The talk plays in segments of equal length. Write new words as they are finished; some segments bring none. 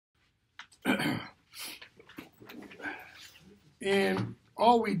And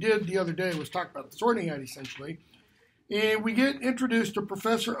all we did the other day was talk about the sorting hat, essentially. And we get introduced to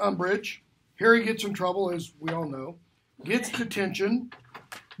Professor Umbridge. Harry gets in trouble, as we all know. Gets detention.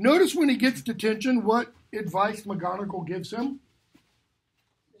 Notice when he gets detention, what advice McGonagall gives him?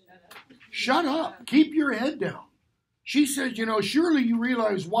 Shut up. Keep your head down. She says, surely you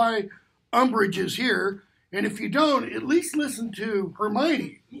realize why Umbridge is here. And if you don't, at least listen to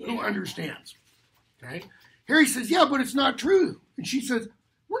Hermione, who understands. Okay? Harry says, yeah, but it's not true. And she says,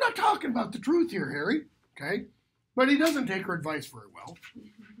 we're not talking about the truth here, Harry. Okay? But he doesn't take her advice very well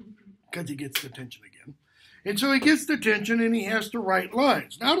because he gets detention again. And so he gets detention and he has to write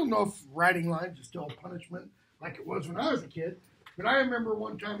lines. Now, I don't know if writing lines is still a punishment like it was when I was a kid, but I remember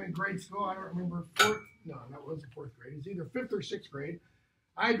one time in grade school, I don't remember that wasn't fourth grade. It was either fifth or sixth grade.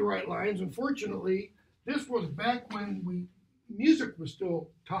 I had to write lines. Unfortunately, this was back when music was still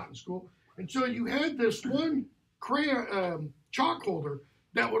taught in school. And so you had this one crayon chalk holder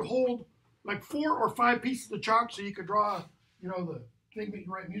that would hold like 4 or 5 pieces of chalk so you could draw, the thing that you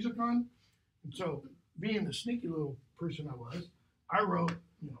write music on. And so being the sneaky little person I was, I wrote,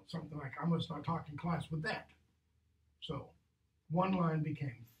 something like, I must not talk in class with that. So one line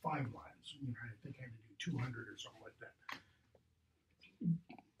became 5 lines. I think I had to do 200 or something like that.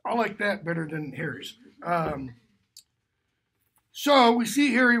 I like that better than Harry's. So we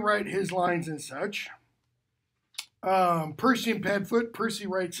see Harry write his lines and such. Percy and Padfoot. Percy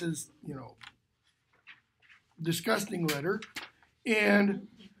writes his, disgusting letter. And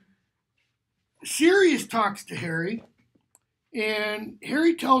Sirius talks to Harry. And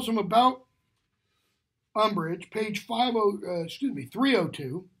Harry tells him about Umbridge, page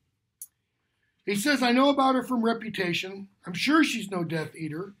 302. He says, I know about her from reputation. I'm sure she's no Death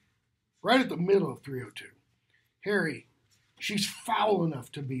Eater. Right at the middle of 302. Harry, she's foul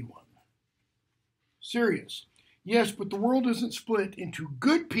enough to be one. Sirius, yes, but the world isn't split into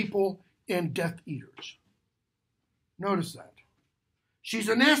good people and Death Eaters. Notice that. She's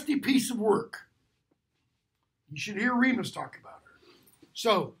a nasty piece of work. You should hear Remus talk about her.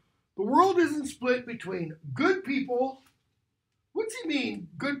 So, the world isn't split between good people. What's he mean,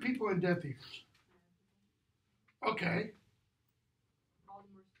 good people and Death Eaters? Okay.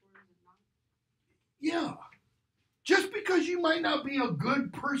 Yeah. Just because you might not be a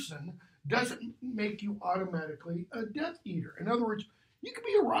good person doesn't make you automatically a Death Eater. In other words, you could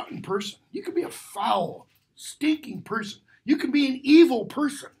be a rotten person. You could be a foul, stinking person. You could be an evil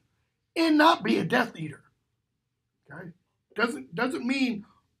person and not be a Death Eater. Okay? Doesn't mean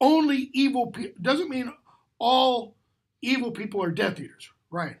only evil people. Doesn't mean all evil people are Death Eaters.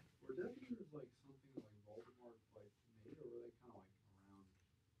 Right. Were Death Eaters like something like Voldemort made, or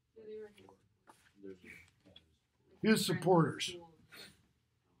were they kind of like around? His supporters.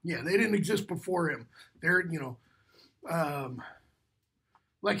 Yeah, they didn't exist before him. They're,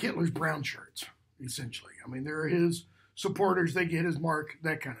 like Hitler's brown shirts, essentially. I mean, they're his supporters. They get his mark,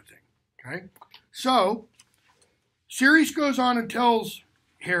 that kind of thing. Okay? So, Sirius goes on and tells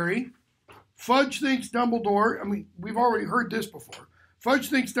Harry, Fudge thinks Dumbledore, we've already heard this before. Fudge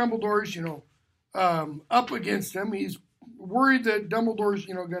thinks Dumbledore's, up against him. He's worried that Dumbledore's,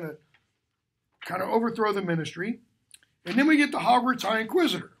 going to kind of overthrow the ministry. And then we get the Hogwarts High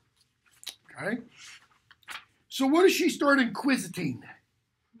Inquisitor. Okay? So what does she start inquisiting?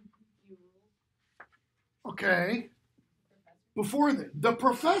 Okay. Before the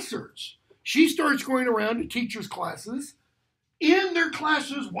professors. She starts going around to teachers' classes, in their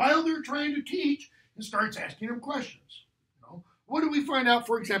classes while they're trying to teach, and starts asking them questions. What do we find out,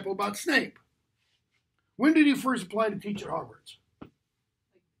 for example, about Snape? When did he first apply to teach at Hogwarts?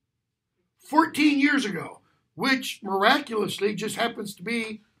 14 years ago. Which miraculously just happens to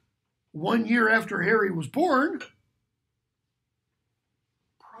be 1 year after Harry was born.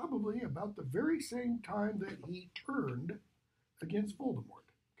 Probably about the very same time that he turned against Voldemort.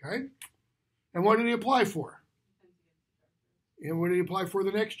 Okay? And what did he apply for? And what did he apply for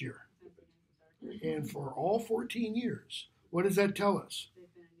the next year? And for all 14 years. What does that tell us?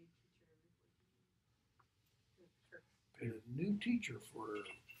 Been a new teacher for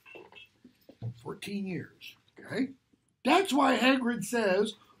 14 years. Okay? That's why Hagrid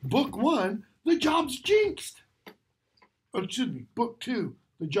says, book 1, the job's jinxed. Book 2,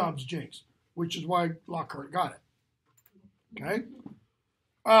 the job's jinxed. Which is why Lockhart got it. Okay?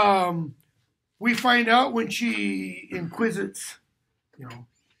 We find out when she investigates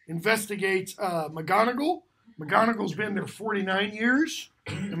McGonagall. McGonagall's been there 49 years.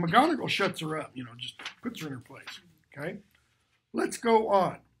 And McGonagall shuts her up, just puts her in her place. Okay? Let's go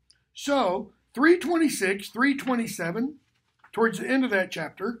on. So, 326, 327, towards the end of that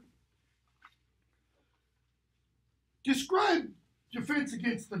chapter, Describe Defense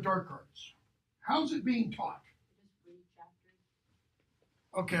Against the Dark Arts. How's it being taught?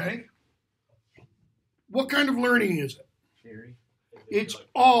 Okay. What kind of learning is it? Theory. It's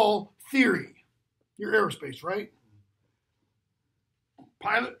all theory. You're aerospace, right?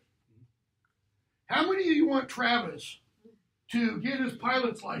 Pilot. How many of you want Travis to get his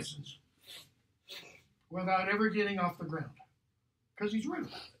pilot's license without ever getting off the ground? Because he's read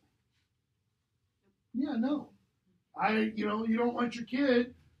about it. Yeah, no. You don't want your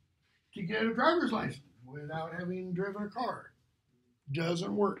kid to get a driver's license without having driven a car.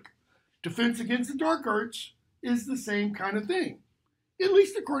 Doesn't work. Defense Against the Dark Arts is the same kind of thing, at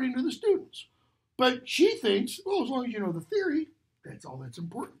least according to the students. But she thinks, well, as long as you know the theory, that's all that's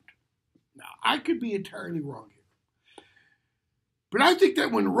important. Now, I could be entirely wrong here. But I think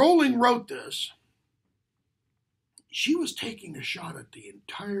that when Rowling wrote this, she was taking a shot at the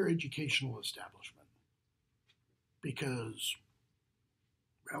entire educational establishment. Because,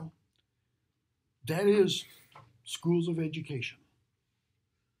 well, that is schools of education.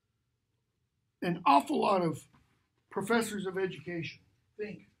 An awful lot of professors of education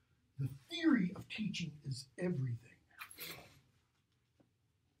think the theory of teaching is everything.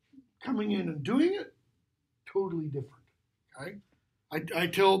 Coming in and doing it, totally different. Okay? I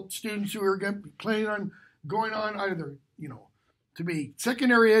tell students who are planning on going on either, to be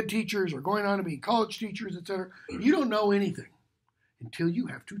secondary ed teachers or going on to be college teachers, etc. You don't know anything until you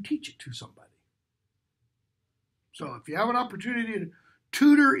have to teach it to somebody. So if you have an opportunity to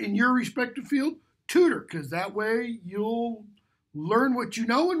tutor in your respective field, tutor, because that way you'll learn what you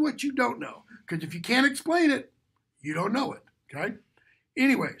know and what you don't know. Because if you can't explain it, you don't know it. Okay?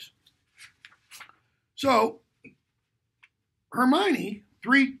 Anyways, so Hermione,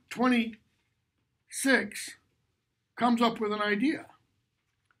 326, comes up with an idea.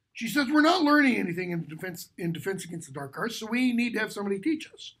 She says, we're not learning anything in defense Against the Dark Arts, so we need to have somebody teach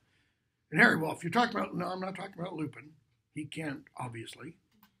us. And Harry, well, if you're talking about, no, I'm not talking about Lupin. He can't, obviously.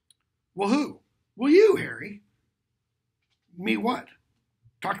 Well, who? Well, you, Harry. Me what?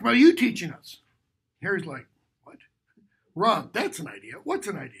 Talking about you teaching us. Harry's like, what? Ron, that's an idea. What's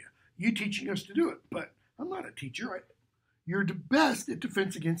an idea? You teaching us to do it. But I'm not a teacher. You're the best at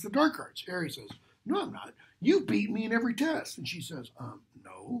Defense Against the Dark Arts. Harry says, no, I'm not. You beat me in every test. And she says,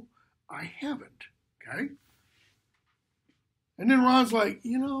 no, I haven't. Okay? And then Ron's like,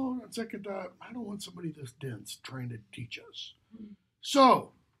 on second thought, I don't want somebody this dense trying to teach us.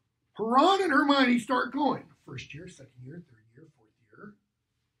 So, Ron and Hermione start going. First year, second year, third year, fourth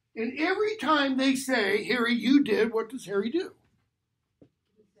year. And every time they say, Harry, you did, what does Harry do?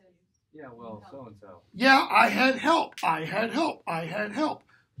 Yeah, well, so-and-so. Yeah, I had help. I had help. I had help.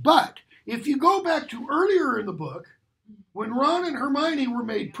 But if you go back to earlier in the book, when Ron and Hermione were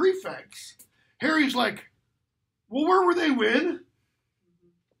made prefects, Harry's like, well, where were they when?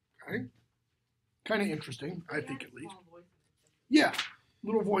 Okay. Kind of interesting, I think, at least. Yeah,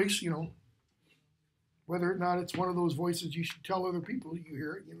 little voice, whether or not it's one of those voices you should tell other people you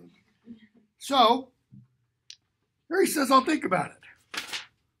hear it, So, Harry says, I'll think about it.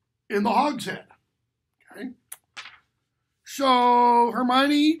 In the hogshead. Okay. So,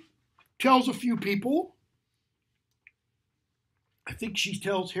 Hermione tells a few people. I think she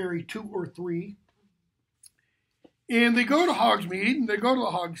tells Harry 2 or 3. And they go to Hogsmeade, and they go to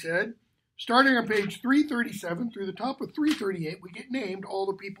the Hogshead. Starting on page 337 through the top of 338, we get named all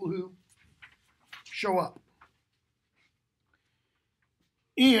the people who show up.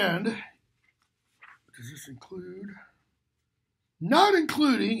 And does this include? Not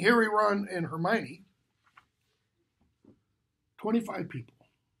including Harry, Ron, and Hermione, 25 people.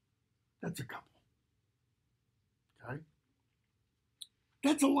 That's a couple. Okay?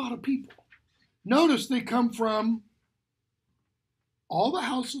 That's a lot of people. Notice they come from all the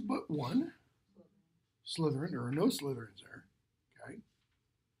houses but one. Slytherin. There are no Slytherins there. Okay?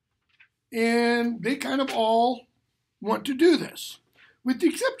 And they kind of all want to do this, with the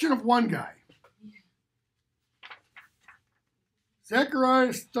exception of one guy.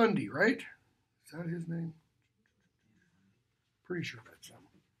 Zacharias Thundy, right? Is that his name? Pretty sure that's him.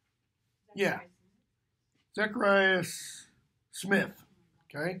 Yeah. Zacharias Smith.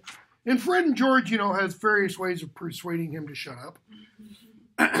 Okay? And Fred and George, has various ways of persuading him to shut up.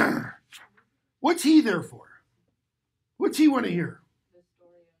 What's he there for? What's he want to hear? The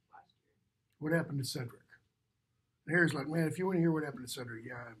story of last year. What happened to Cedric? And Harry's like, man, if you want to hear what happened to Cedric,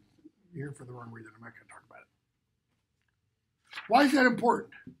 yeah, I'm here for the wrong reason. I'm not going to talk about it. Why is that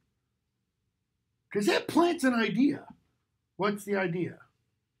important? Because that plants an idea. What's the idea?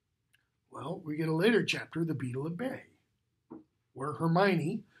 Well, we get a later chapter, The Beetle at Bay, where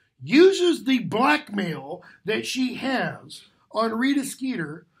Hermione uses the blackmail that she has on Rita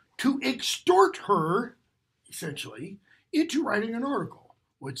Skeeter to extort her, essentially, into writing an article.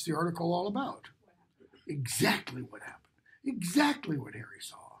 What's the article all about? Exactly what happened. Exactly what Harry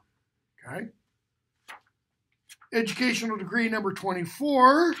saw. Okay? Educational degree number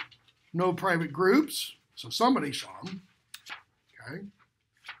 24, no private groups. So somebody saw him. Okay?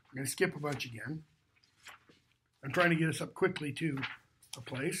 I'm going to skip a bunch again. I'm trying to get us up quickly to a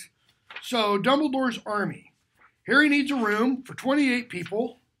place. So, Dumbledore's army. Harry needs a room for 28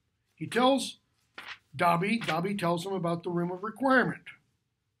 people. He tells Dobby tells him about the room of requirement.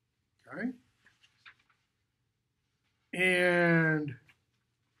 Okay? And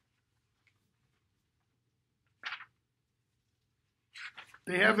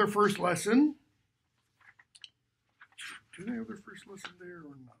they have their first lesson. Do they have their first lesson there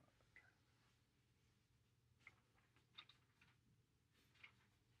or not?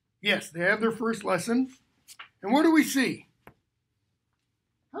 Yes, they have their first lesson. And what do we see?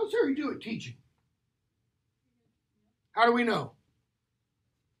 How's Harry do at teaching? How do we know?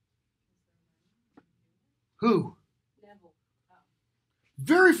 Who? Neville. Oh.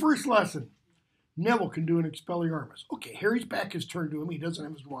 Very first lesson. Neville can do an Expelliarmus. Okay, Harry's back is turned to him. He doesn't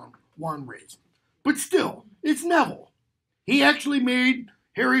have his wand raised. But still, it's Neville. He actually made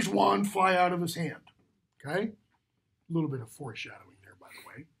Harry's wand fly out of his hand. Okay? A little bit of foreshadowing there, by the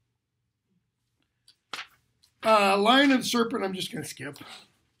way. Lion and the Serpent, I'm just going to skip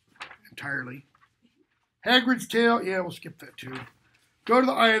entirely. Hagrid's Tale, yeah, we'll skip that too. Go to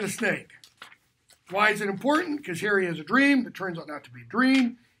the Eye of the Snake. Why is it important? Because Harry has a dream that turns out not to be a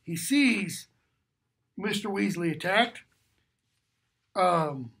dream. He sees Mr. Weasley attacked.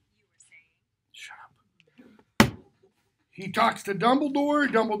 Shut up. He talks to Dumbledore.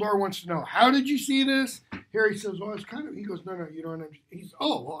 Dumbledore wants to know, how did you see this? Harry says, well, it's kind of, he goes, no, you don't understand. He's,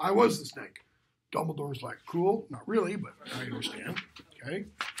 oh, well, I was the snake. Dumbledore's like, cool, not really, but I understand. Okay.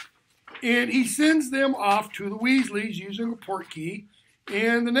 And he sends them off to the Weasleys using a portkey.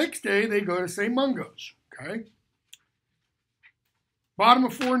 And the next day, they go to St. Mungo's. Okay. Bottom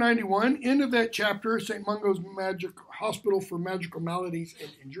of 491, end of that chapter, St. Mungo's Magic Hospital for Magical Maladies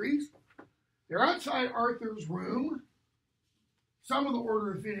and Injuries. They're outside Arthur's room. Some of the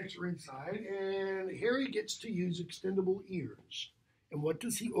Order of Phoenix are inside, and Harry gets to use extendable ears. And what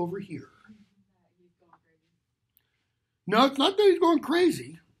does he overhear? No, it's not that he's going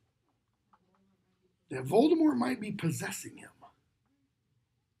crazy. That Voldemort might be possessing him.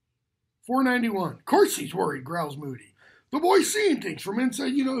 491. Of course he's worried, growls Moody. The boy's seeing things from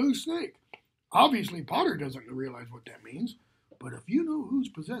inside you-know-who's snake. Obviously, Potter doesn't realize what that means, but if you know who's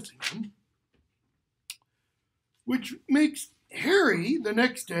possessing him, which makes Harry, the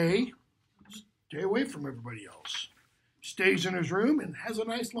next day, stay away from everybody else. Stays in his room and has a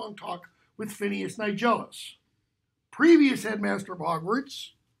nice long talk with Phineas Nigellus, previous headmaster of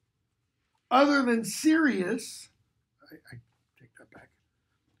Hogwarts. Other than Sirius, I take that back.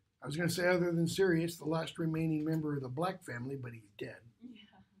 I was going to say other than Sirius, the last remaining member of the Black family, but he's dead. Yeah.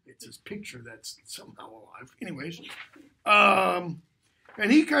 It's his picture that's somehow alive. Anyways,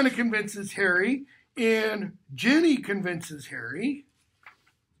 and he kind of convinces Harry, and Ginny convinces Harry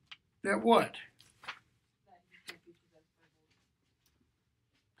that what?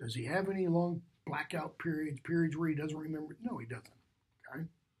 Does he have any long blackout periods where he doesn't remember? No, he doesn't. Okay.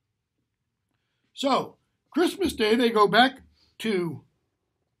 So, Christmas Day, they go back to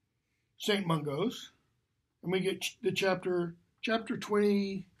St. Mungo's, and we get the chapter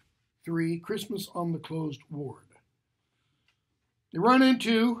 23, Christmas on the Closed Ward. They run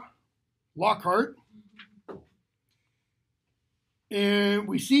into Lockhart, and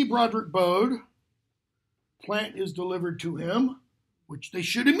we see Broderick Bode. Plant is delivered to him, which they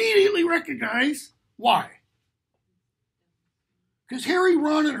should immediately recognize. Why? Because Harry,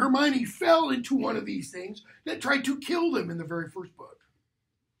 Ron, and Hermione fell into one of these things that tried to kill them in the very first book.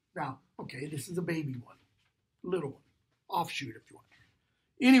 Now, okay, this is a baby one. Little one. Offshoot, if you want.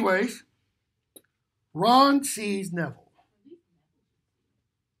 Anyways, Ron sees Neville.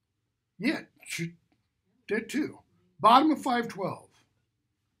 Yeah, she did too. Bottom of 512.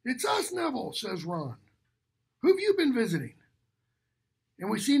 It's us, Neville, says Ron. Who have you been visiting? And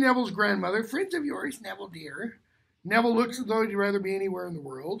we see Neville's grandmother. Friends of yours, Neville dear. Neville looks as though he'd rather be anywhere in the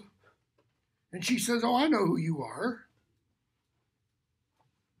world. And she says, oh, I know who you are.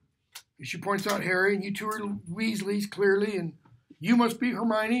 And she points out Harry, and you two are Weasleys, clearly, and you must be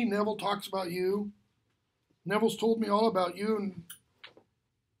Hermione. Neville talks about you. Neville's told me all about you, and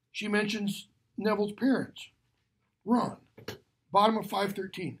she mentions Neville's parents. Ron, bottom of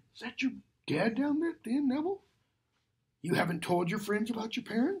 513. Is that your dad down there, Dan Neville? You haven't told your friends about your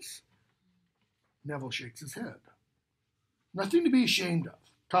parents? Neville shakes his head. Nothing to be ashamed of.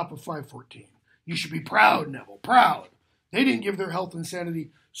 Top of 514. You should be proud, Neville, proud. They didn't give their health and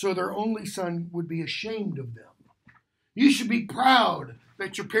sanity so their only son would be ashamed of them. You should be proud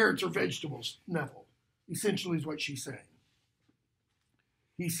that your parents are vegetables, Neville, essentially is what she's saying.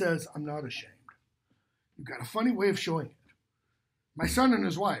 He says, I'm not ashamed. You've got a funny way of showing it. My son and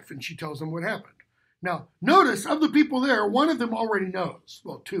his wife, and she tells them what happened. Now, notice of the people there, one of them already knows.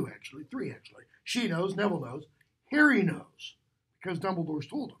 Well, two actually, three actually. She knows, Neville knows, Harry knows, because Dumbledore's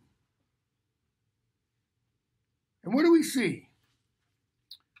told him. And what do we see?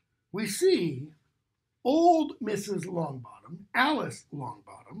 We see old Mrs. Longbottom, Alice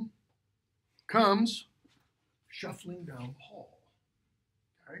Longbottom, comes shuffling down the hall.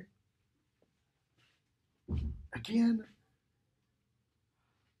 Okay? Again,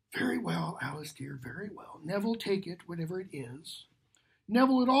 very well, Alice dear, very well. Neville, take it, whatever it is.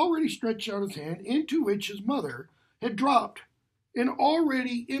 Neville had already stretched out his hand, into which his mother had dropped an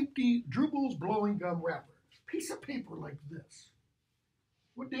already empty Drooble's blowing gum wrapper. Piece of paper like this.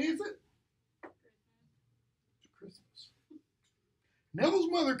 What day is it? It's Christmas. Neville's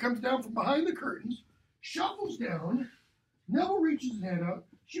mother comes down from behind the curtains, shuffles down. Neville reaches his hand out.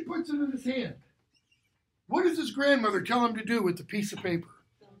 She puts it in his hand. What does his grandmother tell him to do with the piece of paper?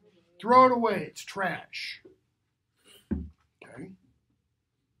 Throw it away. It's trash. Okay.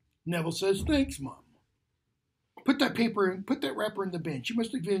 Neville says, thanks, Mom. Put that paper in, put that wrapper in the bin. She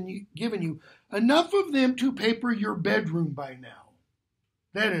must have given you enough of them to paper your bedroom by now.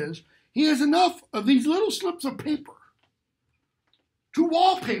 That is, he has enough of these little slips of paper to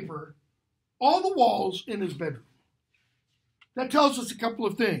wallpaper all the walls in his bedroom. That tells us a couple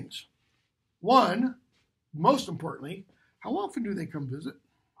of things. One, most importantly, how often do they come visit?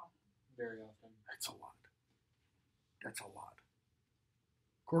 Very often. That's a lot. That's a lot.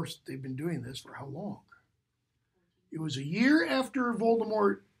 Of course, they've been doing this for how long? It was a year after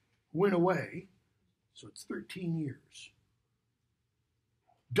Voldemort went away, so it's 13 years.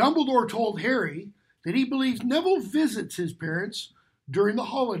 Dumbledore told Harry that he believes Neville visits his parents during the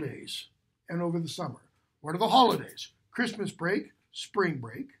holidays and over the summer. What are the holidays? Christmas break, spring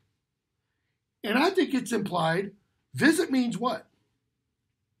break. And I think it's implied, visit means what?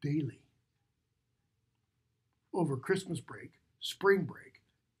 Daily. Over Christmas break, spring break,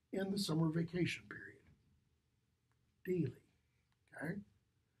 and the summer vacation period. Daily. Okay?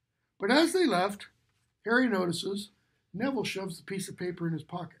 But as they left, Harry notices Neville shoves the piece of paper in his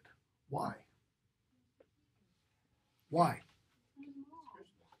pocket. Why? Why?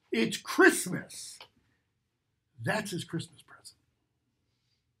 It's Christmas. That's his Christmas present.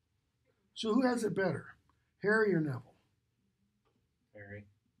 So who has it better, Harry or Neville? Harry.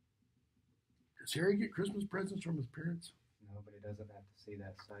 Does Harry get Christmas presents from his parents? No, but he doesn't have to see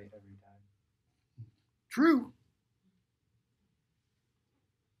that sight every time. True.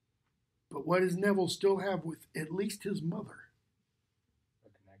 But what does Neville still have with at least his mother? A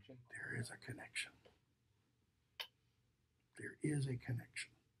connection? There is a connection. There is a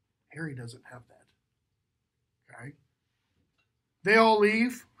connection. Harry doesn't have that. Okay? They all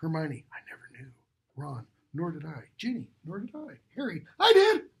leave. Hermione, I never knew. Ron, nor did I. Ginny, nor did I. Harry, I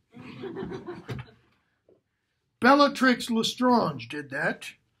did. Bellatrix Lestrange did that.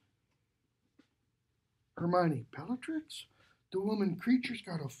 Hermione, Bellatrix? The woman Creature's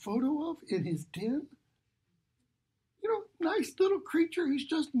got a photo of in his den? You know, nice little creature who's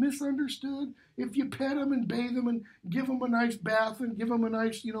just misunderstood. If you pet him and bathe him and give him a nice bath and give him a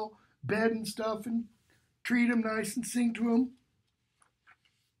nice, bed and stuff and treat him nice and sing to him.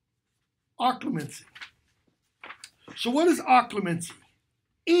 Occlumency. So what is occlumency?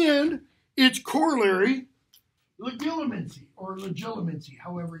 And its corollary, legilimency or legilimency,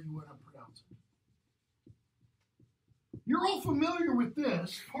 however you want to pronounce it. You're all familiar with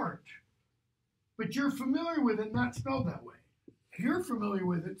this part, but you're familiar with it not spelled that way. You're familiar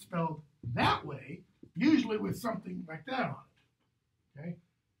with it spelled that way, usually with something like that on it. Okay?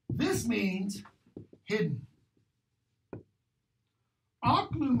 This means hidden.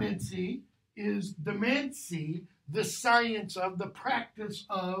 Occlumency is the mancy, the science of, the practice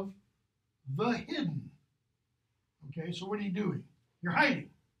of the hidden. Okay, so what are you doing? You're hiding.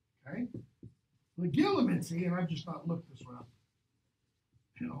 Okay? Legilimency, and I've just not looked this one up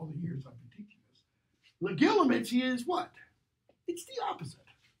in all the years I've been teaching this. Legilimency is what? It's the opposite.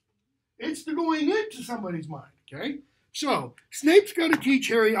 It's the going into somebody's mind. Okay? So, Snape's got to teach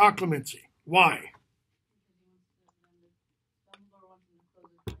Harry occlumency. Why?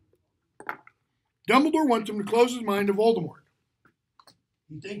 Dumbledore wants him to close his mind to Voldemort.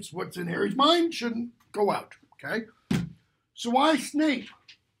 He thinks what's in Harry's mind shouldn't go out. Okay? So why Snape?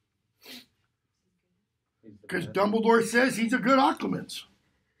 Because Dumbledore says he's a good occlumens.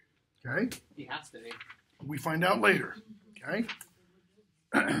 Okay? He has to be. We find out later. Okay?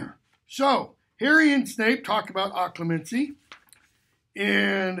 So, Harry and Snape talk about occlumency.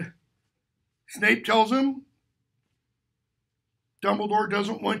 And Snape tells him Dumbledore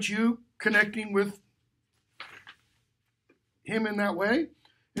doesn't want you connecting with him in that way.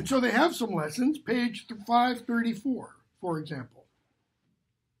 And so they have some lessons, page 534, for example.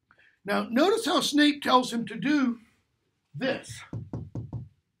 Now, notice how Snape tells him to do this.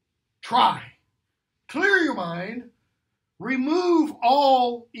 Try. Clear your mind. Remove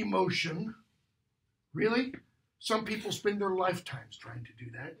all emotion. Really? Some people spend their lifetimes trying to do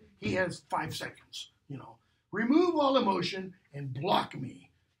that. He has 5 seconds, Remove all emotion and block me.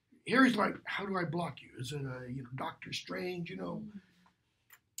 Harry's like, how do I block you? Is it Doctor Strange,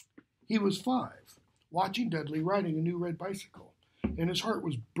 He was 5, watching Dudley riding a new red bicycle, and his heart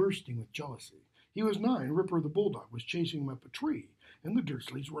was bursting with jealousy. He was 9, Ripper the Bulldog was chasing him up a tree, and the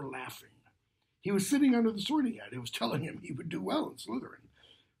Dursleys were laughing. He was sitting under the sorting hat. It was telling him he would do well in Slytherin.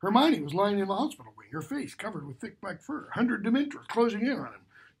 Hermione was lying in the hospital wing, her face covered with thick black fur. 100 Dementors closing in on him.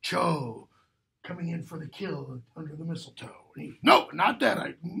 Cho coming in for the kill under the mistletoe. And he, no, not that.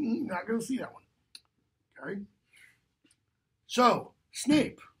 I'm not going to see that one. Okay? So,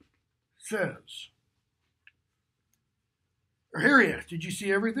 Snape says, or Harry asks, did you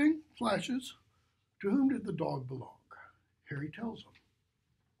see everything? Flashes. To whom did the dog belong? Harry tells him.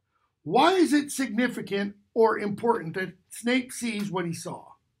 Why is it significant or important that Snape sees what he saw?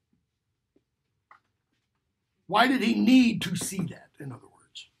 Why did he need to see that, in other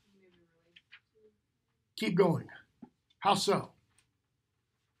words? Keep going. How so?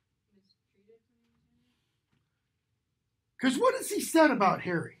 Because what has he said about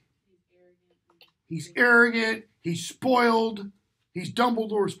Harry? He's arrogant, he's spoiled, he's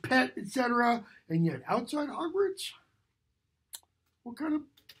Dumbledore's pet, etc. And yet outside Hogwarts, what kind of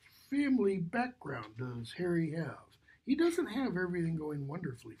family background does Harry have? He doesn't have everything going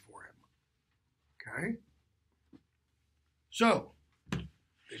wonderfully for him. Okay? So,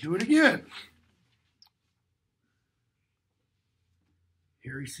 they do it again.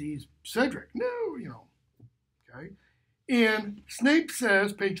 Harry sees Cedric. No, Okay? And Snape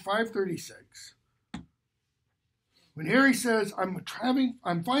says, page 536, when Harry says, I'm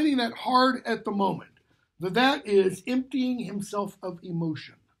finding that hard at the moment, that is emptying himself of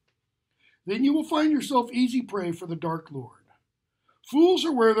emotion. Then you will find yourself easy prey for the Dark Lord. Fools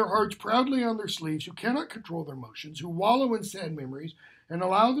who wear their hearts proudly on their sleeves, who cannot control their emotions, who wallow in sad memories, and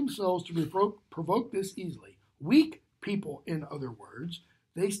allow themselves to provoke this easily. Weak people, in other words,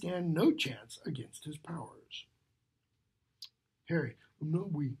 they stand no chance against his powers. Harry, I'm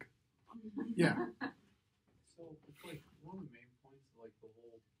not weak. Yeah. So it's like one of the main points of the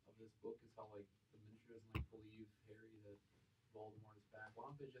whole of this book is how the Minister doesn't believe Harry that Voldemort is back. Why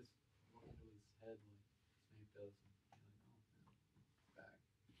don't they just look into his head like Snape does and be like, oh, man, back?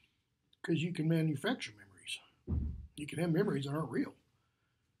 Because you can manufacture memories. You can have memories that aren't real.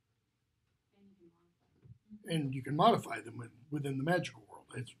 And you can modify them within the magical world.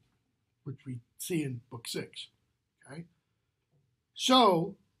 That's which we see in book 6. Okay?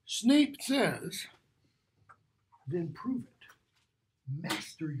 So, Snape says, then prove it.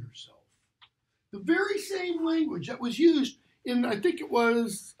 Master yourself. The very same language that was used in, I think it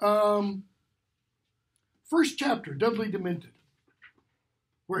was, first chapter, Dudley Demented,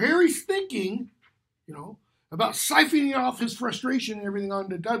 where Harry's thinking, about siphoning off his frustration and everything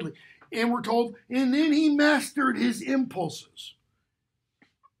onto Dudley. And we're told, and then he mastered his impulses.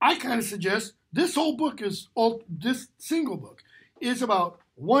 I kind of suggest this single book is about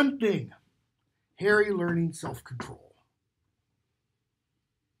one thing: Harry learning self-control.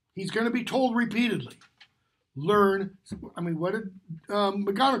 He's going to be told repeatedly, what did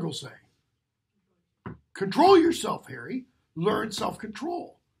McGonagall say? Control yourself, Harry. Learn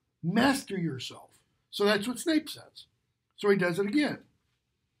self-control. Master yourself. So that's what Snape says. So he does it again.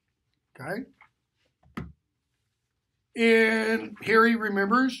 Okay? And Harry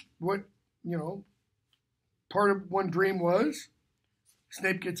remembers what, part of one dream was.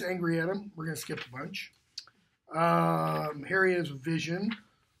 Snape gets angry at him. We're going to skip a bunch. Harry has a vision.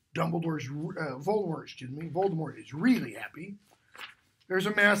 Voldemort is really happy. There's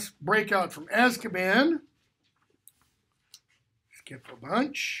a mass breakout from Azkaban. Skip a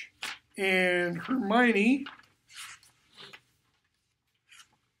bunch. And Hermione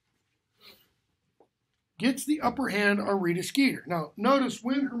gets the upper hand on Rita Skeeter. Now, notice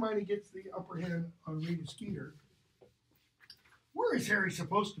when Hermione gets the upper hand on Rita Skeeter, where is Harry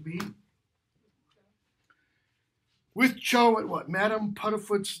supposed to be? with Cho at what? Madame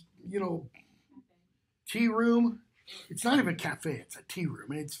Puddifoot's, tea room. It's not even a cafe, it's a tea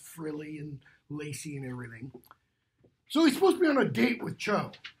room. And it's frilly and lacy and everything. So he's supposed to be on a date with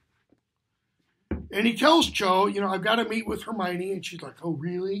Cho. And he tells Cho, I've got to meet with Hermione. And she's like, oh,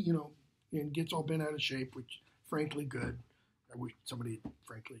 really? And gets all bent out of shape, which, frankly, good. I wish somebody,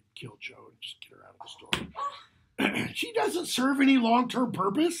 frankly, killed Cho and just get her out of the store. She doesn't serve any long-term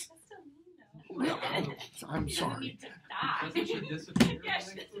purpose. That's so mean, though. I'm She doesn't sorry. need to die. Doesn't she disappear? Yeah, she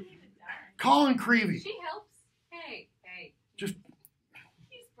doesn't need to die. Colin Creevy. She helps. Hey. Just-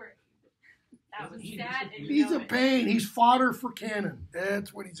 He's brave. That was Doesn't she sad. And He's you a know it. pain. He's fodder for cannon.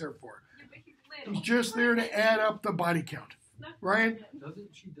 That's what he's there for. Yeah, but he's little. He's just there to add up the body count. Not Ryan? good. Doesn't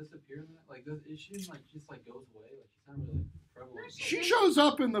she disappear in that? Like, is she just goes away? Like, she's not really prevalent. She shows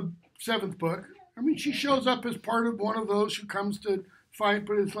up in the 7th book. I mean, she shows up as part of one of those who comes to fight,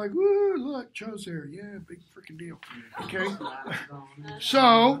 but it's like, woo, look, Cho's there. Yeah, big freaking deal. Okay.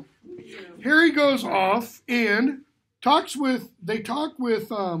 So, Harry goes off and talk with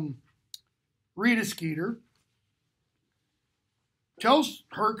Rita Skeeter, tells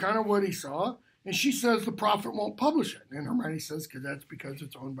her kind of what he saw, and she says the prophet won't publish it. And Hermione says, that's because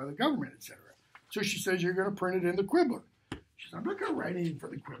it's owned by the government, etc. So she says, you're going to print it in the Quibbler. She says, I'm not going to write anything for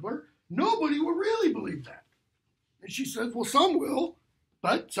the Quibbler. Nobody will really believe that. And she says, well, some will,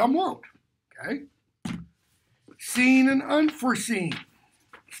 but some won't. Okay? Seen and unforeseen.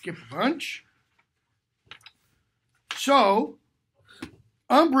 Skip a bunch. So,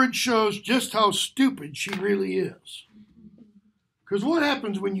 Umbridge shows just how stupid she really is. Because what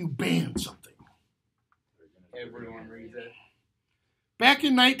happens when you ban something? Everyone reads it. Back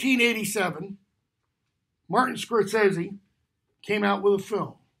in 1987, Martin Scorsese came out with a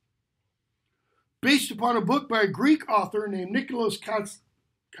film based upon a book by a Greek author named Nicholas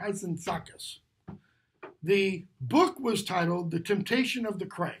Kazantzakis. The book was titled The Temptation of the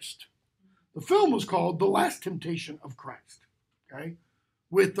Christ. The film was called The Last Temptation of Christ. Okay?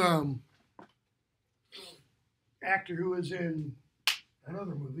 With actor who was in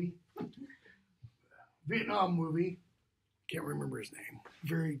another movie, Vietnam movie, can't remember his name,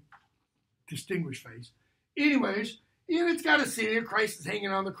 very distinguished face. Anyways, it's got a scene of Christ is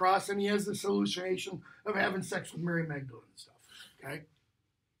hanging on the cross and he has this hallucination of having sex with Mary Magdalene and stuff. Okay?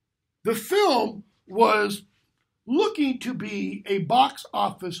 The film was looking to be a box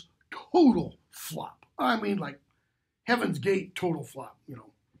office total flop. I mean, like Heaven's Gate total flop. If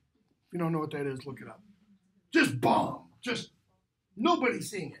you don't know what that is, look it up. Just bomb. Just nobody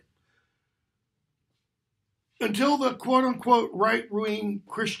seeing it. Until the quote-unquote right-wing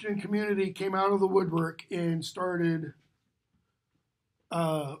Christian community came out of the woodwork and started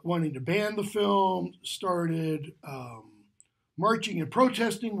wanting to ban the film, started marching and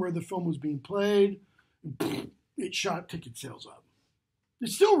protesting where the film was being played. It shot ticket sales up.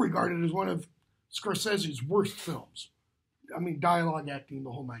 It's still regarded as one of Scorsese's worst films. I mean, dialogue, acting,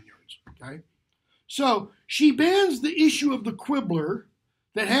 the whole 9 yards. Okay? So she bans the issue of the Quibbler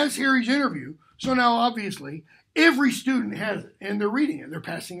that has Harry's interview. So now, obviously, every student has it, and they're reading it. They're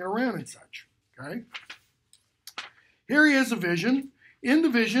passing it around and such. Okay? Harry has a vision. In the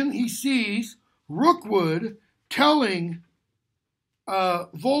vision, he sees Rookwood telling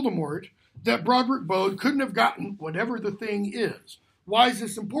Voldemort that Broderick Bode couldn't have gotten whatever the thing is. Why is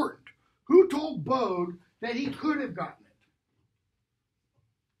this important? Who told Bode that he could have gotten it?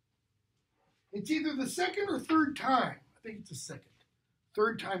 It's either the second or third time. I think it's the second.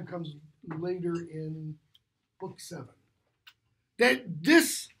 Third time comes later in book 7. That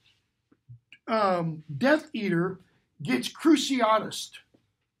this Death Eater gets cruciatused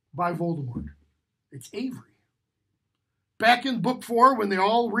by Voldemort. It's Avery. Back in book 4, when they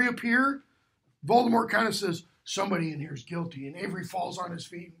all reappear, Voldemort kind of says, somebody in here is guilty. And Avery falls on his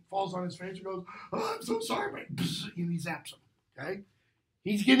feet, falls on his face and goes, oh, I'm so sorry, man. And he zaps him. Okay?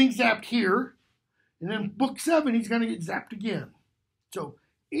 He's getting zapped here. And then book 7, he's going to get zapped again. So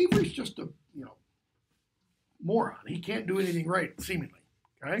Avery's just a, moron. He can't do anything right, seemingly.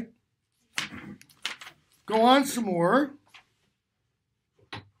 Okay? Go on some more.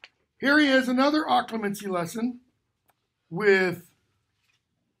 Harry has another occlumency lesson with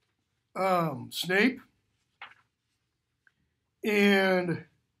Snape. And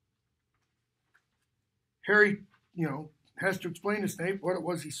Harry, has to explain to Snape what it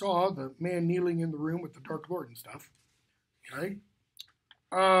was he saw, the man kneeling in the room with the Dark Lord and stuff. Okay?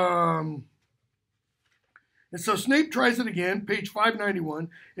 And so Snape tries it again, page 591,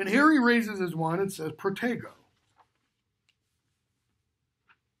 and Harry raises his wand and says, Protego.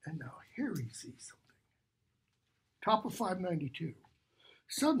 And now Harry sees something. Top of 592.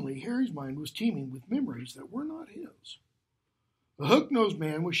 Suddenly, Harry's mind was teeming with memories that were not his. The hook-nosed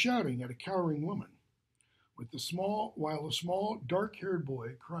man was shouting at a cowering woman, while a small, dark-haired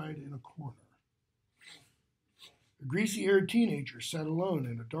boy cried in a corner. A greasy-haired teenager sat alone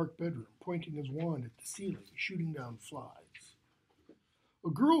in a dark bedroom, pointing his wand at the ceiling, shooting down flies. A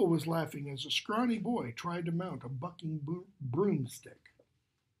girl was laughing as a scrawny boy tried to mount a bucking broomstick.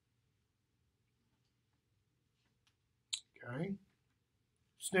 Okay.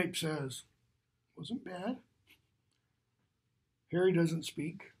 Snape says, wasn't bad. Harry doesn't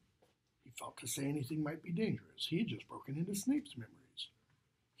speak. He felt to say anything might be dangerous. He had just broken into Snape's memories.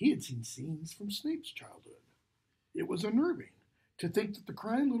 He had seen scenes from Snape's childhood. It was unnerving to think that the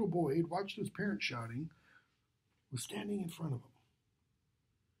crying little boy he'd watched his parents shouting was standing in front of him.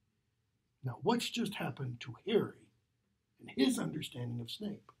 Now, what's just happened to Harry and his understanding of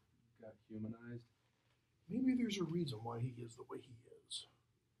Snape? Got humanized. Maybe there's a reason why he is the way he is.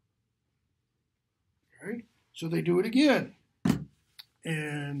 Okay, so they do it again.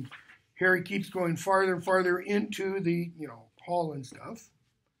 And Harry keeps going farther and farther into the, hall and stuff.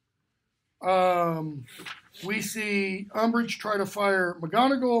 We see Umbridge try to fire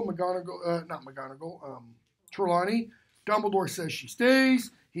Trelawney. Dumbledore says she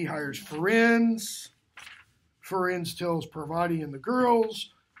stays. He hires Firenze. Firenze tells Parvati and the girls,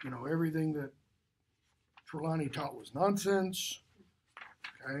 everything that Trelawney taught was nonsense.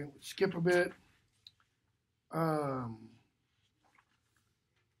 Okay, we skip a bit.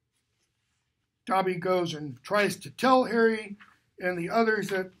 Dobby goes and tries to tell Harry and the others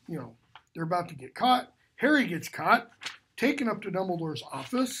that, they're about to get caught. Harry gets caught, taken up to Dumbledore's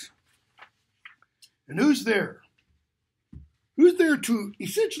office. And who's there? Who's there to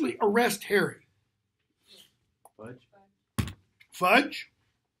essentially arrest Harry? Fudge. Fudge?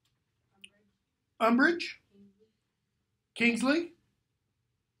 Umbridge? Kingsley?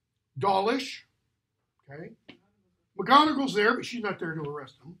 Dawlish? Okay. McGonagall's there, but she's not there to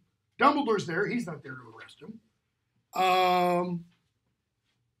arrest him. Dumbledore's there. He's not there to arrest him.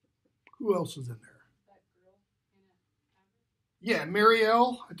 Who else is in there? Yeah,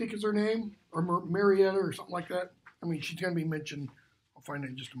 Marielle, I think is her name. Or Marietta or something like that. I mean, she's going to be mentioned. I'll find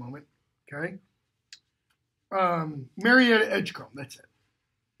it in just a moment. Okay. Marietta Edgecombe, that's it.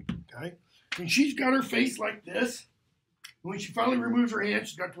 Okay. And she's got her face like this. When she finally removes her hand,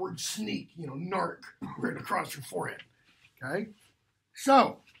 she's got the word sneak, narc, right across her forehead. Okay?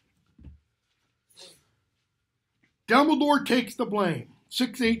 So, Dumbledore takes the blame.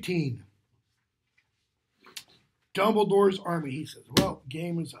 618. Dumbledore's army. He says, well,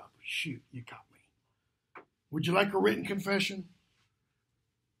 game is up. Shoot, you caught me. Would you like a written confession?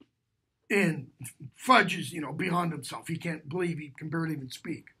 And Fudge is, beyond himself. He can't believe he can barely even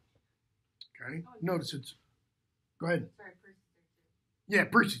speak. Okay? Notice it's, go ahead. Sorry, Percy's there too. Yeah,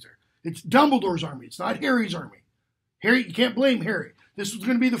 Percy's there. It's Dumbledore's army. It's not Harry's army. Harry, you can't blame Harry. This was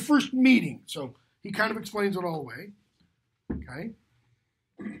going to be the first meeting, so he kind of explains it all away. Okay.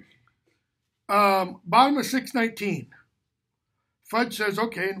 Bottom of 619. Fudge says,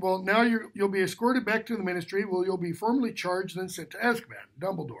 okay, well, now you'll be escorted back to the ministry. Well, you'll be formally charged and sent to Azkaban.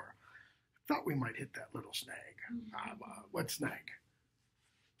 Dumbledore. Thought we might hit that little snag. What snag?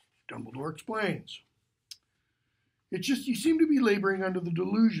 Dumbledore explains. It's just you seem to be laboring under the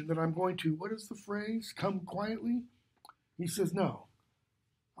delusion that I'm going to, what is the phrase, come quietly? He says, no,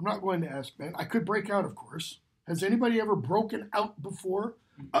 I'm not going to Azkaban. I could break out, of course. Has anybody ever broken out before?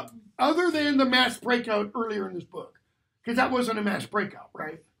 Other than the mass breakout earlier in this book. Because that wasn't a mass breakout,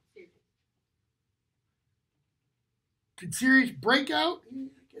 right? Did Sirius break out?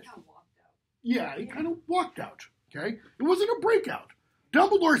 Yeah, he kind of walked out. Okay? It wasn't a breakout.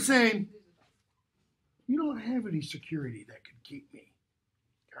 Dumbledore saying, you don't have any security that could keep me.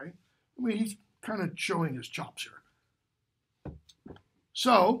 Okay? I mean, he's kind of showing his chops here.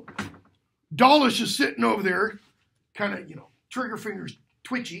 So, Dawlish is sitting over there, kind of, trigger fingers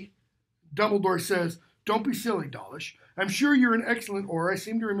twitchy. Dumbledore says, don't be silly, Dawlish. I'm sure you're an excellent Auror. I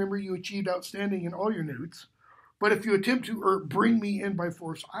seem to remember you achieved outstanding in all your newts. But if you attempt to bring me in by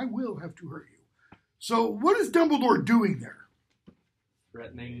force, I will have to hurt you. So what is Dumbledore doing there?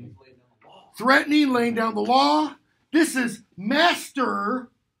 Threatening. Threatening, laying down the law. This is master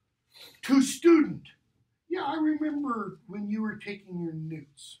to student. Yeah, I remember when you were taking your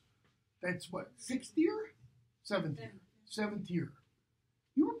newts. That's what, 6th year? 7th year. 7th year.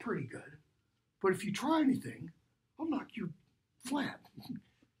 You were pretty good. But if you try anything, I'll knock you flat.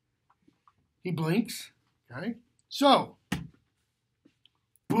 He blinks. Okay. So,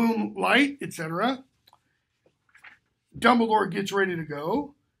 boom, light, etc. Dumbledore gets ready to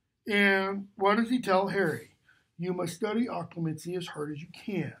go. And what does he tell Harry? You must study occlumency as hard as you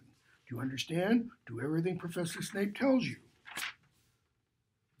can. Do you understand? Do everything Professor Snape tells you.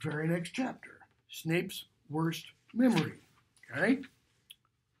 Very next chapter. Snape's worst memory. Okay?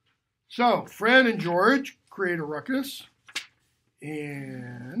 So, Fred and George create a ruckus.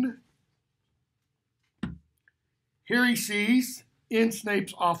 And Harry sees in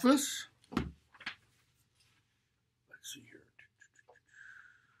Snape's office. Let's see here.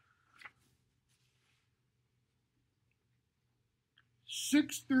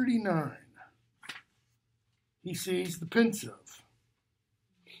 6:39. He sees the pensive.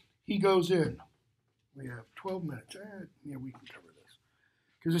 He goes in. We have 12 minutes. Yeah, we can cover this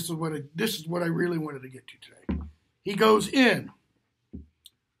because this is what I really wanted to get to today. He goes in.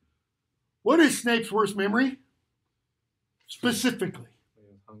 What is Snape's worst memory? Specifically. When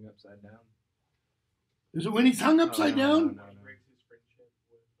he was hung upside down. Is it when he's hung upside down? No. Breaks his friendship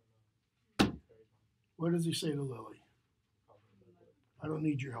with Harry Potter. What does he say to Lily? I don't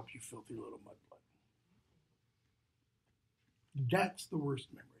need your help, you filthy little mudblood. That's the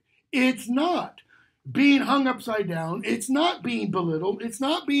worst memory. It's not being hung upside down. It's not being belittled. It's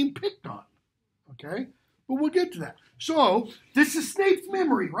not being picked on. Okay? But we'll get to that. So, this is Snape's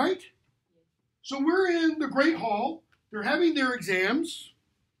memory, right? So we're in the Great Hall. They're having their exams.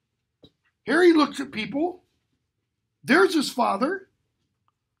 Harry looks at people. There's his father.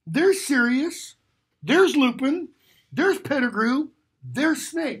 There's Sirius. There's Lupin. There's Pettigrew. There's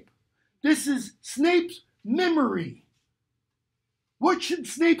Snape. This is Snape's memory. What should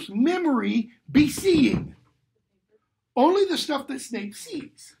Snape's memory be seeing? Only the stuff that Snape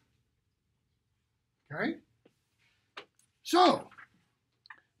sees. Okay? So,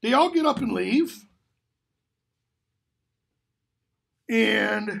 they all get up and leave.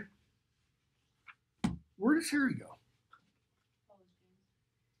 And where does Harry go?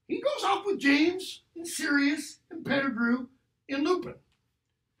 He goes off with James and Sirius and Pettigrew and Lupin.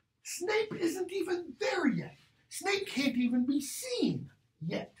 Snape isn't even there yet. Snape can't even be seen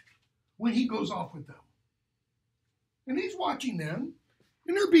yet when he goes off with them. And he's watching them,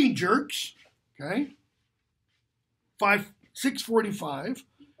 and they're being jerks. Okay? 6:45. He's behind him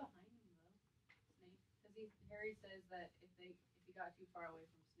though, Snape, because Harry says that if he got too far away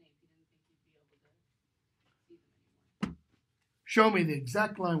from Snape, he didn't think he'd be able to see them anymore. Show me the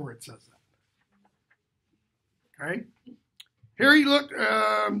exact line where it says that. Okay? Harry looked,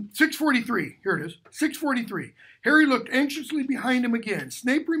 6:43. Here it is. 6:43. Harry looked anxiously behind him again.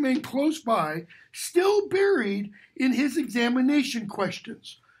 Snape remained close by, still buried in his examination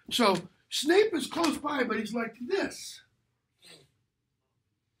questions. So Snape is close by, but he's like this.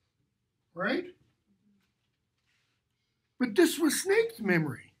 Right? But this was Snape's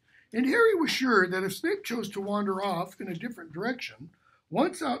memory. And Harry was sure that if Snape chose to wander off in a different direction,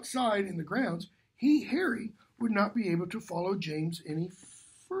 once outside in the grounds, Harry, would not be able to follow James any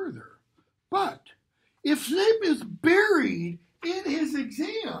further. But if Snape is buried in his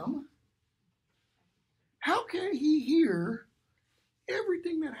exam, how can he hear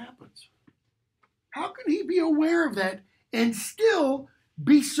everything that happens? How can he be aware of that and still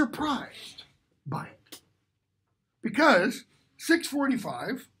be surprised by it? Because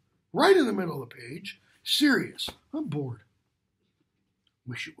 6:45, right in the middle of the page, Sirius, I'm bored.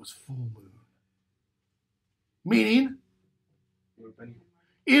 Wish it was full moon. Meaning, Lupin.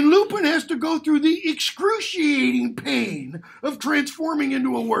 Lupin has to go through the excruciating pain of transforming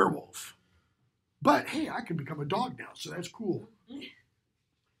into a werewolf. But hey, I can become a dog now, so that's cool.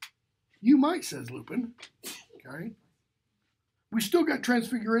 You might, says Lupin. Okay. We still got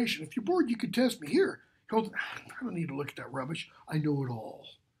transfiguration. If you're bored, you could test me. Here. I don't need to look at that rubbish. I know it all.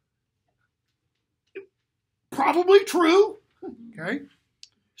 Probably true. Okay.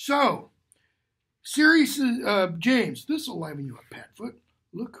 So, Sirius, James, this will liven you up, Patfoot.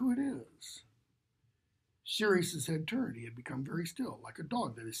 Look who it is. Sirius's head turned. He had become very still, like a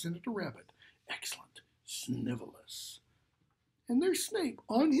dog that has scented a rabbit. Excellent. Snivelous. And there's Snape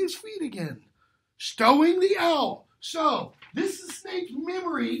on his feet again, stowing the owl. So, this is Snape's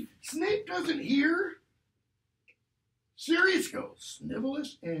memory. Snape doesn't hear. Sirius goes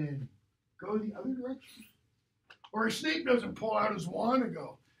Snivelous and go the other direction. Or Snape doesn't pull out his wand and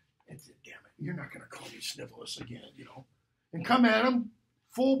go, that's it, damn it, you're not going to call me Snivelous again, and come at him,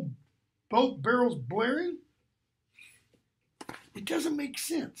 both barrels blaring. It doesn't make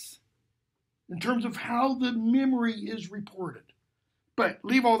sense in terms of how the memory is reported. But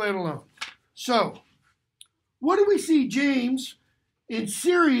leave all that alone. So, what do we see James and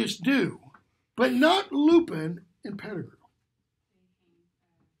Sirius do, but not Lupin and Pettigrew?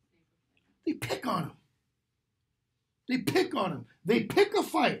 They pick on him. They pick on him. They pick a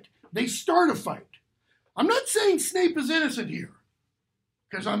fight. They start a fight. I'm not saying Snape is innocent here,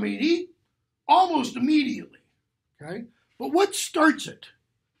 because, I mean, he almost immediately, okay? But what starts it?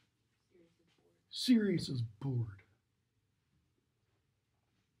 Sirius is bored.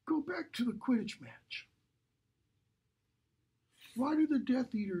 Go back to the Quidditch match. Why do the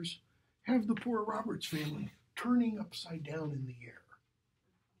Death Eaters have the poor Roberts family turning upside down in the air?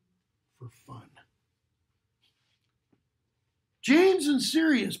 For fun. James and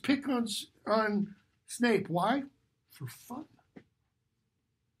Sirius pick on Snape. Why? For fun.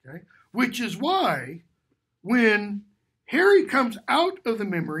 Okay? Which is why when Harry comes out of the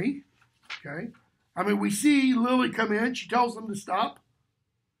memory, okay, I mean, we see Lily come in. She tells them to stop.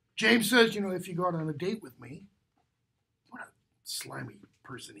 James says, you know, if you go out on a date with me, what a slimy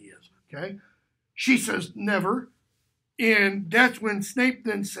person he is, okay? She says, never. And that's when Snape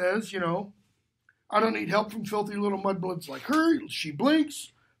then says, you know, I don't need help from filthy little mudbloods like her. She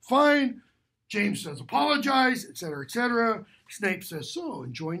blinks. Fine. James says, apologize, etc., etc. Snape says, so,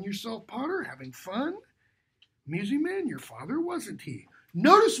 enjoying yourself, Potter? Having fun? Amusing man, your father, wasn't he?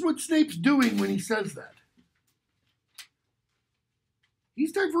 Notice what Snape's doing when he says that.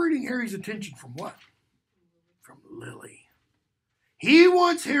 He's diverting Harry's attention from what? From Lily. He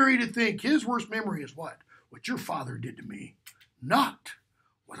wants Harry to think his worst memory is what? What your father did to me, not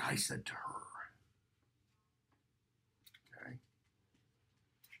what I said to her.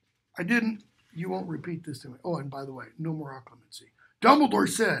 Okay? You won't repeat this to me. Oh, and by the way, no more occlumency. Dumbledore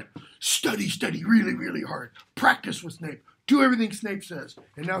said, study really, really hard. Practice with Snape. Do everything Snape says.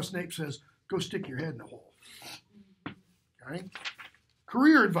 And now Snape says, go stick your head in a hole. Okay?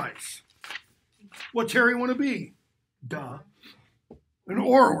 Career advice. What's Harry want to be? Duh. An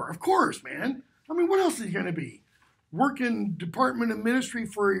Auror, of course, man. I mean, what else is he going to be? Work in Department of Ministry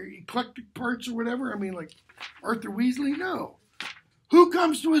for eclectic parts or whatever? I mean, like Arthur Weasley? No. Who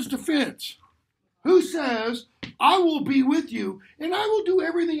comes to his defense? Who says, I will be with you and I will do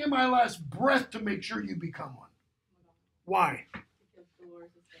everything in my last breath to make sure you become one? Why?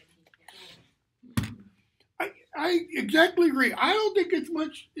 I exactly agree. I don't think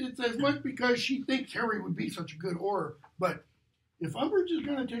it's as much because she thinks Harry would be such a good Auror, but if Umbridge is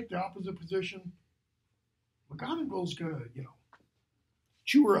going to take the opposite position, McGonagall's going to, you know,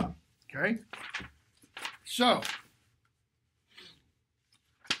 chew her up, okay? So,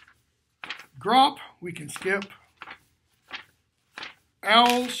 Grop, we can skip.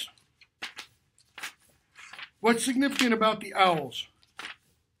 Owls. What's significant about the Owls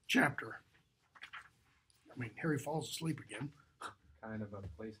chapter? I mean, Harry falls asleep again. Kind of a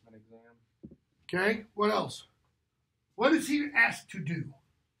placement exam. Okay, what else? What is he asked to do?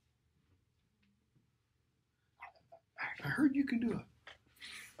 I heard you can do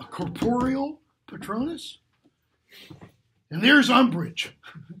a corporeal Patronus. And there's Umbridge.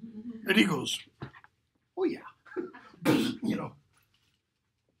 And he goes, oh yeah. You know.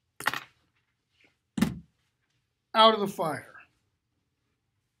 Out of the fire.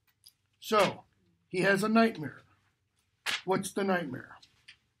 So, he has a nightmare. What's the nightmare?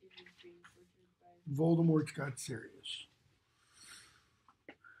 Voldemort's got Sirius.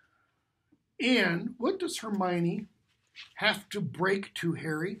 And what does Hermione have to break to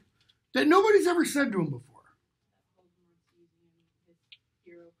Harry that nobody's ever said to him before?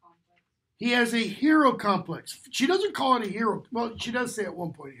 He has a hero complex. She doesn't call it a hero. Well, she does say at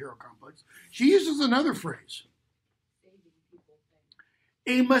one point hero complex. She uses another phrase.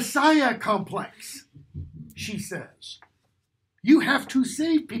 A messiah complex, she says. You have to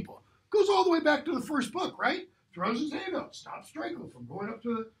save people. Goes all the way back to the first book, right? Throws his hand up, stops Draco from going up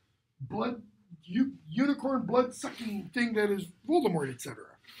to the blood unicorn blood-sucking thing that is Voldemort, etc.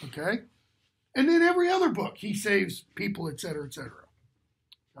 Okay? And then every other book, he saves people, etc., etc.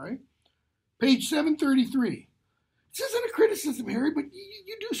 Okay? Page 733. This isn't a criticism, Harry, but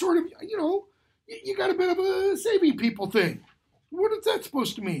you do sort of, you know, you got a bit of a saving people thing. What is that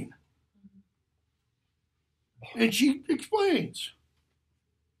supposed to mean? And she explains.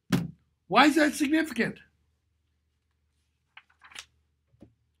 Why is that significant?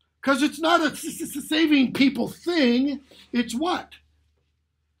 Because it's not a saving people thing. It's what?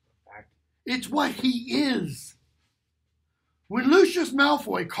 It's what he is. When Lucius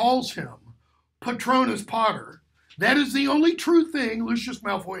Malfoy calls him Patronus Potter, that is the only true thing Lucius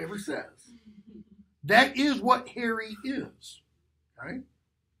Malfoy ever says. That is what Harry is. Right?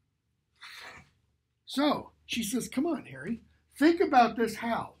 So, she says, come on, Harry. Think about this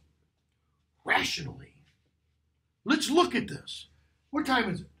how? Rationally. Let's look at this. What time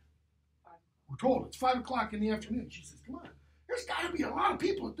is it? We're told it's 5 o'clock in the afternoon. She says, come on. There's got to be a lot of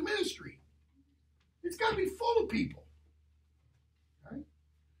people at the ministry. It's got to be full of people. Right?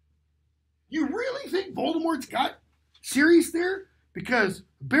 You really think Voldemort's got Sirius there? Because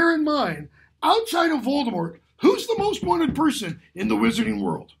bear in mind, outside of Voldemort, who's the most wanted person in the wizarding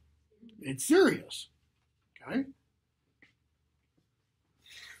world? It's Sirius. Okay?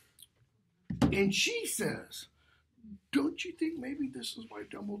 And she says, don't you think maybe this is why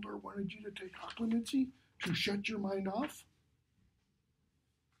Dumbledore wanted you to take occlumency? To shut your mind off?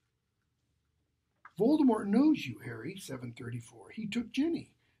 Voldemort knows you, Harry, 734. He took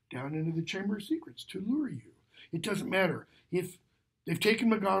Ginny down into the Chamber of Secrets to lure you. It doesn't matter if they've taken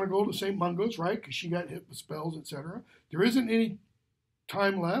McGonagall to St. Mungo's, right, because she got hit with spells, etc. There isn't any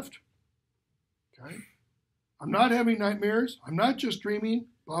time left. Okay? I'm not having nightmares. I'm not just dreaming,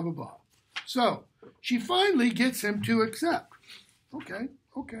 blah, blah, blah. So she finally gets him to accept. Okay.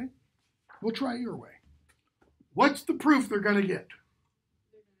 We'll try it your way. What's the proof they're going to get?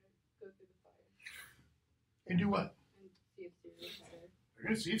 They're gonna go through the fire And do what? and see if Sirius is there. They're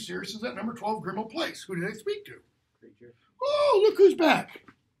going to see if Sirius is at number 12 Grimmauld Place. Who did I speak to? Creature. Oh, look who's back.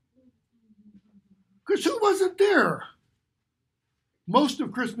 Because who wasn't there most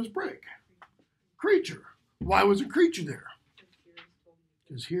of Christmas break? Creature. Why was a Creature there? And Sirius told me.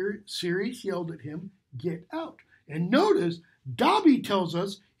 Because here Sirius yelled at him, get out. And notice, Dobby tells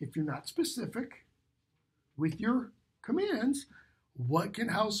us, if you're not specific with your commands, what can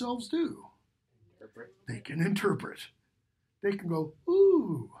house elves do? Interpret. They can interpret. They can go,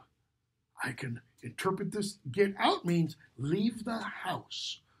 ooh, I can interpret this. Get out means leave the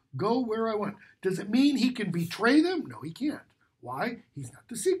house. Go where I want. Does it mean he can betray them? No, he can't. Why? He's not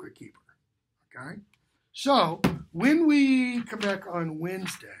the secret keeper. Okay? So, when we come back on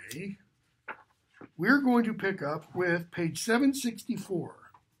Wednesday, we're going to pick up with page 764,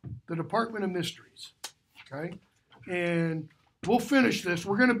 the Department of Mysteries. Okay? And we'll finish this.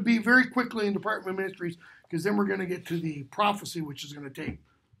 We're going to be very quickly in Department of Mysteries because then we're going to get to the prophecy, which is going to take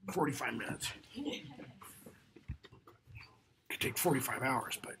 45 minutes. It could take 45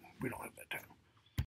 hours, but we don't have that time.